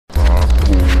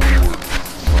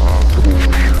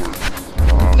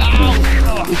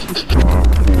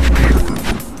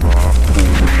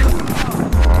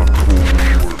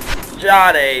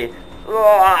Johnny.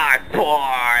 Lockport.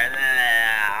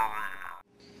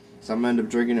 So I'm gonna end up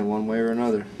drinking it one way or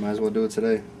another. Might as well do it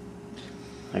today.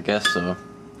 I guess so.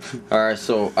 Alright,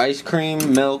 so ice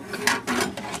cream, milk.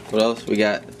 What else? We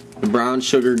got the brown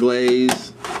sugar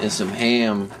glaze and some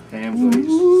ham. Ham glaze,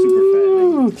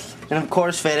 super fat. And of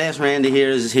course, fat ass Randy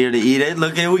here is here to eat it.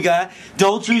 Look here, we got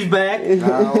Dolce's back.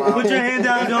 Put your hand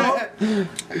down, Dol.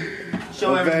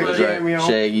 Show everybody.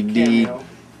 Shaggy D.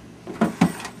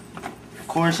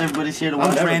 Of course, everybody's here to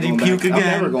watch Randy puke again. I'm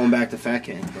never going back to Fat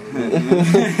King.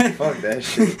 Fuck that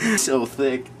shit. So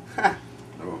thick.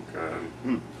 Oh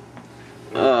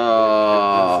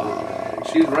god.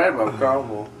 She's right about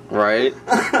caramel. Right?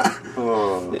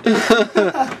 Oh.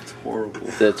 It's horrible.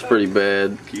 That's pretty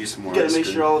bad. You gotta make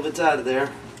sure all of it's out of there.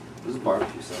 This is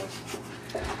barbecue sauce.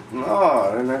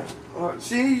 No, and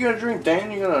see, you gotta drink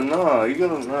Dan, you gotta no, you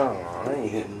gotta no, I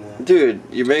ain't hitting that. Dude,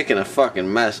 you're making a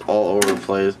fucking mess all over the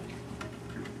place.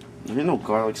 There's no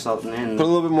garlic salt in there. Put a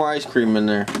little bit more ice cream in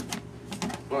there.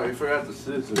 Oh, you forgot the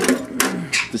scissors.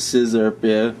 The scissor,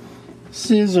 yeah.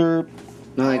 Scissor.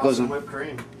 No, that goes in whipped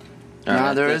cream.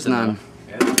 Nah, there is none.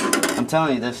 Yeah. I'm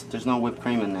telling you, there's no whipped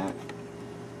cream in that.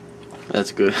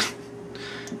 That's good.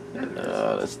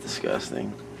 Oh, that's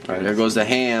disgusting. Alright, there goes the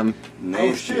ham.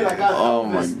 Oh shit, I got Oh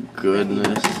my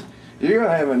goodness. You're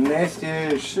gonna have a nasty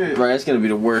ass shit. Right, that's gonna be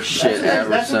the worst shit ever.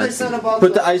 That's what they said about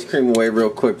Put the ice cream away real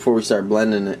quick before we start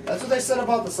blending it. That's what they said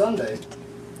about the sundae.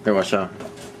 Here, watch out.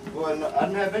 Well, no, I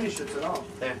didn't have any shits at all.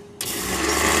 There.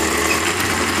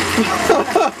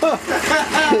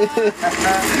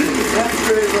 That's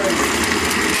great, right?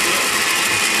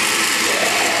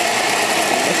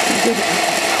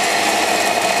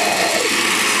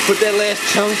 Put that last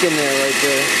chunk in there right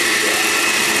there.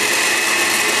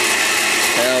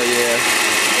 Hell yeah.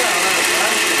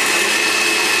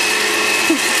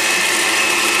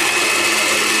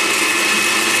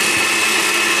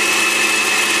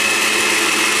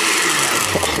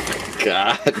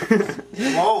 God.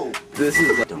 Whoa. This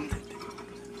is like...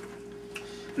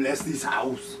 Bless this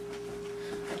house.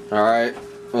 Alright,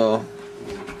 well,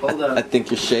 Hold up. I think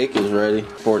your shake is ready.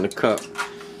 Pour it in the cup.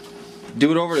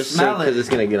 Do it over the sink because it's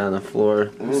going to get on the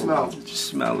floor. Smell. Just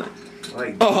smell it.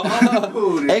 Like,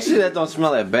 Oh. Actually, that don't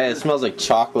smell that bad. It smells like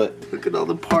chocolate. Look at all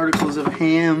the particles of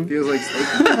ham. Feels like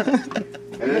steak.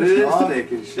 it is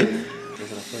steak and shit.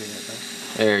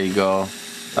 There you go.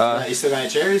 You still got any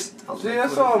cherries? See,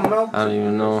 that's all melted. I don't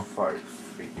even know. Fuck,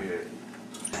 forget.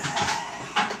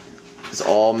 It's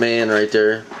all man right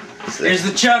there. There's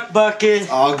the Chuck bucket.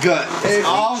 All good. Hey,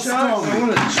 all Chuck, I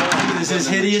want a Chuck. This is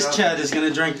hideous Chud is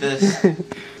gonna drink this.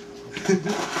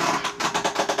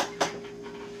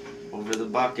 Over the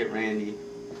bucket, Randy.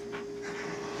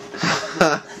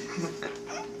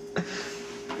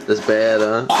 That's bad,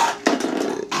 huh? I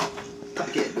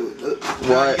can't do it.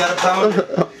 What? You gotta pound it.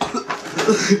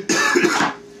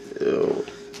 Ew.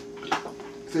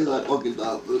 Feels like fucking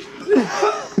dog.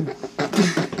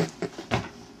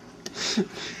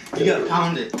 You gotta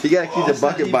pound it. You gotta keep the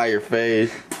bucket by your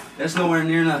face. That's nowhere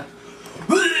near enough.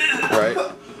 Right?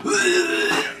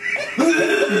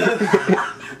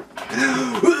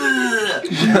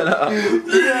 Shut up.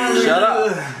 Shut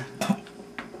up.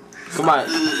 Come on.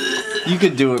 You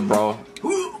could do it, bro.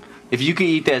 If you could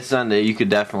eat that sundae, you could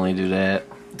definitely do that.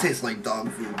 It tastes like dog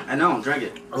food. I know, drink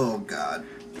it. Oh god.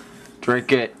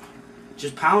 Drink it.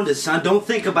 Just pound it, son. Don't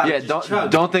think about Yeah, it. Just chug.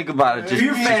 don't think about it. Just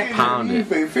Fear factor. pound it.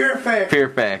 Fear factor. Fear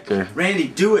factor. Randy,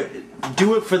 do it.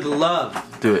 Do it for the love.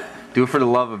 Do it. Do it for the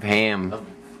love of ham.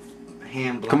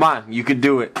 Ham block. Come on, you could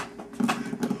do it. You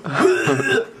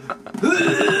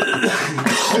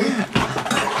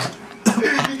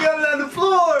got it on the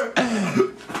floor!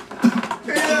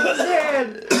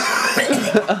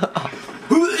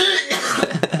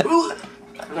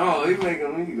 No, he's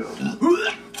making me go.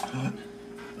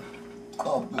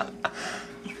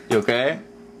 You okay?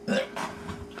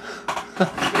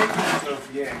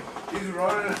 Yeah, he's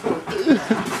running.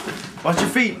 Watch your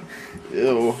feet.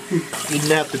 Ew. You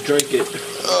didn't have to drink it.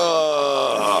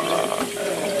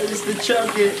 Just to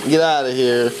chug it. Get out of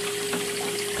here.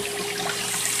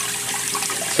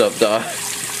 What's up, dog?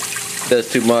 That's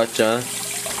too much, huh?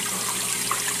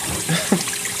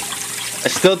 I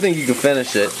still think you can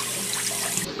finish it.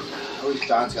 At least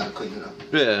John's gotta clean it up.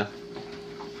 Yeah.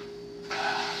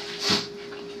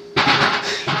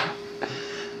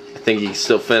 I think you can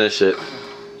still finish it.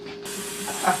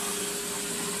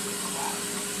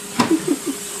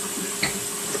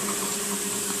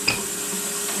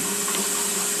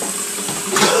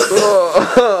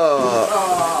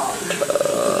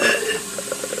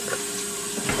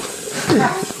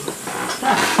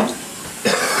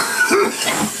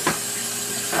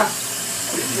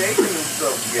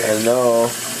 I know.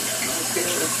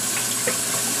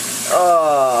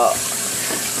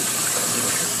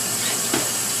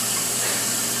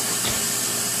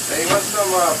 Hey, you want some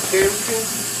potato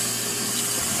skins?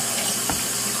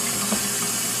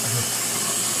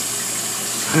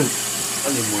 I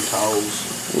need more towels.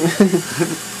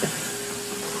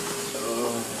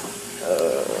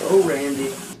 Oh, Randy.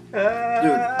 Dude,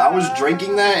 I was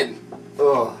drinking that.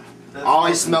 Ugh. All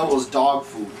I smelled was dog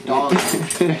food. Dog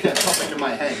food. That kept popping into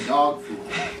my head. Dog food.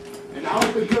 And not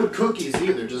even good cookies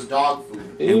either, just dog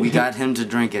food. And we got him to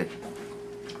drink it.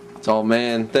 Oh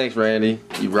man, thanks Randy.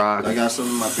 You rock. I got some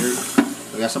in my beard.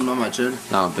 I got something on my chin.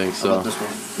 I don't think How so. about this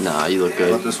one? Nah, you look How good.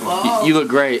 about this one? You look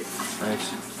great.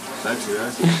 Thanks. Sexy,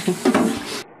 right?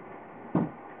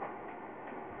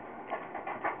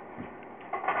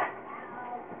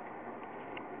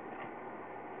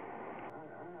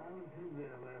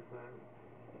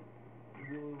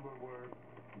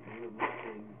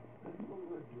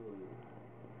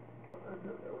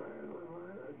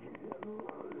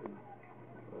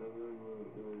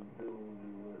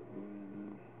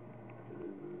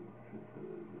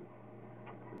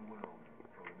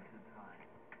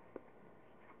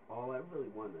 All I really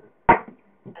wanted.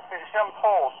 This is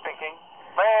Jean-Paul speaking.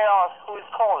 May I ask who is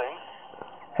calling?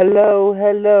 Hello,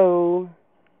 hello.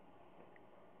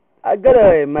 I got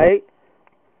a mate.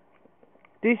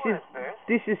 This Who is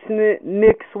is this?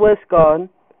 Nick Swisscon.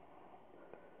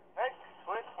 Next,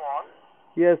 Swiss one.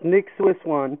 Yes, Nick Swiss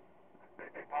one.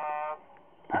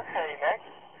 Okay, next.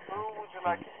 Who would you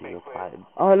like to speak with?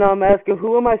 Oh no, I'm asking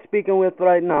who am I speaking with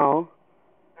right now?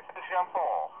 This is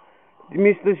Jean-Paul.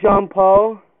 Mr.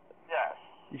 Jean-Paul?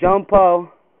 Yes. Jean-Paul.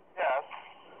 Yes.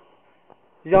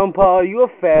 Jean-Paul, are you a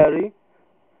fairy?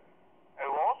 A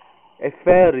what? A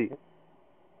fairy.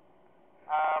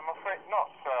 I'm afraid not,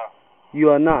 sir. You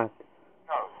are not.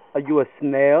 No. Are you a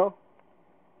snail?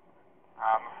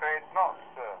 I'm afraid not,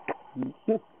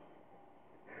 sir.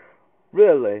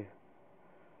 Really?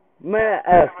 May I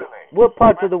ask, Really? what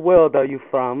part of the world are you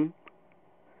from?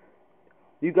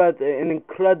 You got an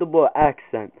incredible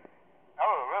accent.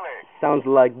 Oh, really? Sounds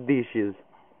like dishes.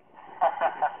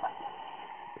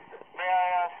 May I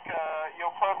ask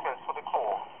your purpose for the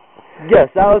call? Yes,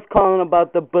 I was calling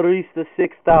about the Barista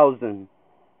 6000.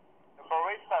 The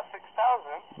Barista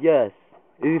 6000? Yes,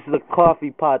 it is the coffee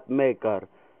pot maker.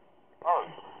 Oh,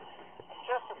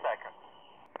 just a second.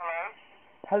 Hello?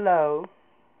 Hello.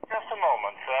 Just a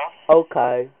moment, sir.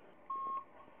 Okay.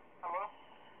 Hello?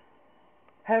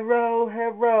 Hello,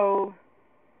 hello.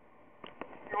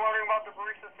 You wondering about the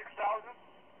Barista 6000?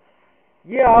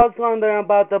 Yeah, I was wondering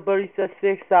about the Barista 6000.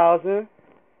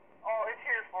 Oh, it's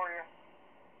here for you.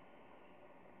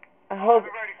 I Ready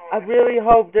for you. really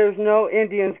hope there's no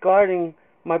Indians guarding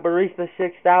my Barista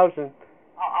 6000.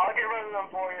 I'll get rid of them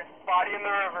for you. Body in the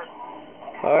river.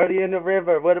 Party in the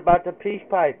river. What about the peace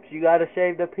pipes? You gotta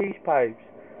save the peace pipes.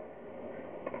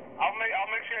 I'll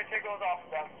make sure I take those off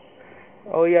of them.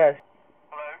 Oh yes.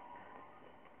 Hello?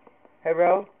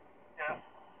 Hello? Yes.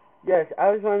 Yes, I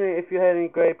was wondering if you had any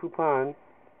Grey Poupon.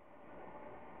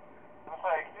 I'm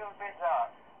sorry, can you repeat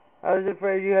that? I was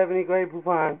afraid you have any Grey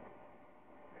Poupon.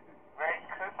 Great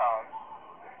coupons.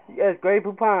 Yes, Grey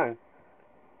Poupon.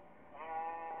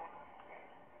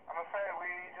 I'm afraid we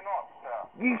do not, sir.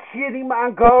 You shitty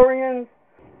Mongolians.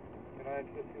 Can I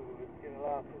interest you in a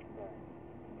lot this time?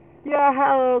 Yeah,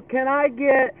 hello. Can I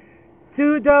get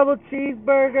 2 double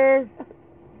cheeseburgers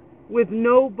with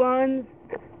no buns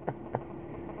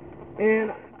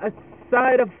and a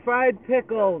side of fried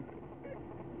pickles?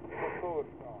 Of course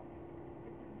not.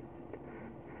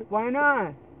 Why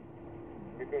not?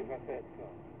 Because I said so.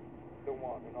 The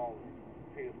one and only.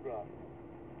 Pierce Brosnan.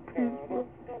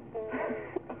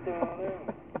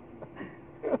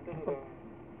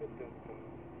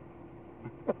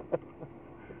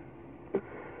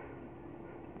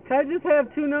 Can I just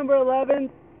have 2 number 11s?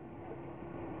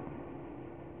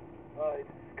 It's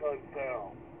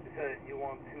confirmed. You said you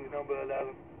want 2 number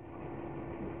 11?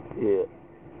 Yeah.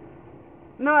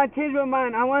 No, I changed my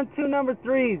mind. I want 2 number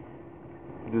 3s.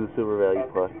 Do the super value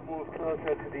plus. You move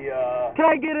closer to the, Can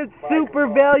I get a super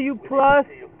value plus?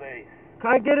 to your face.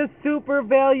 Can I get a super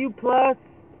value plus?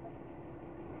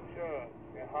 Sure.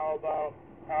 And how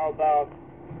about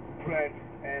French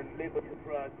and Liberty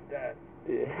Fries with that?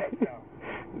 Yeah.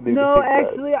 No,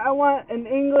 actually, I want an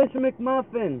English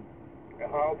McMuffin.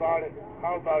 And how about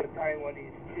a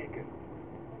Taiwanese chicken?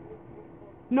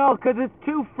 No, 'cause it's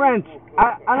too French.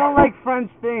 I don't like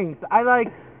French things. I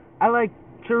like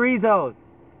chorizos.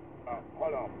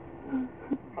 Hold on.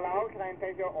 Hello, can I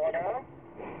take your order?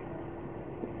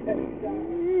 Can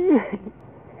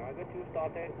I get you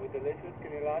started with delicious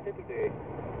candy latte today.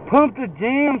 Pump the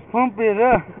jams, pump it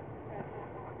up.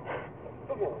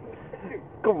 Come on.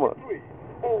 Come on.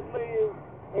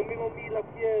 On mis la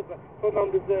fièvre pendant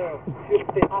 2 heures.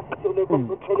 J'étais assis sur le banc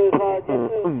contre le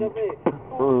radiateur. J'avais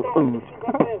autant de choses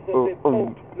à faire. J'avais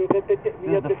bon le répéter.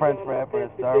 This is the French rapper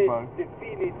at Starbucks.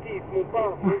 Définitif, mon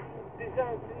père. Déjà,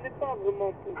 ce n'est pas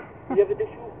vraiment fou. Il y avait des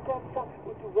jours comme ça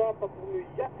où tu vas pas pour mieux.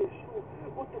 Il y a des jours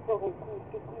où tu pars en cours,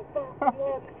 tu cours pas.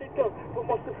 Moi, je sais que pour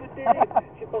moi, c'est fou terrible.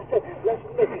 J'ai passé la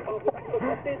journée avec une autre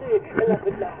intérêt. Elle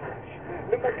avait de la hache.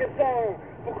 Le magasin,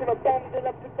 pour que la bande de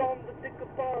la plus bande de tes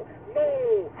copains.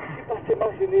 Non, j'ai passé ma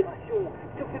génération.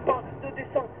 Je fais pas de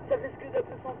dessin, ça risque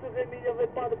d'être censuré, mais il n'y avait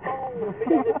pas de pause, mais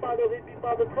il n'y avait pas de répit,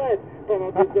 pas de trêve.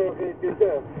 Pendant 2 heures et 2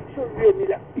 heures, je lui ai mis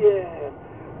la fière.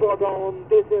 Pendant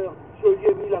 2 heures, je lui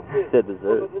ai mis la fière. Said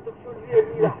dessert. Je lui ai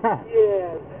mis la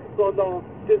fière. Pendant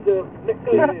 2 heures,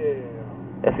 l'éclair.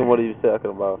 Ask him what he was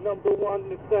talking about. Number 1,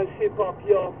 the French hip-hop,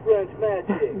 your French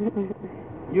magic.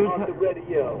 You On the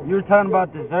radio. were talking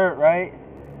about dessert, right?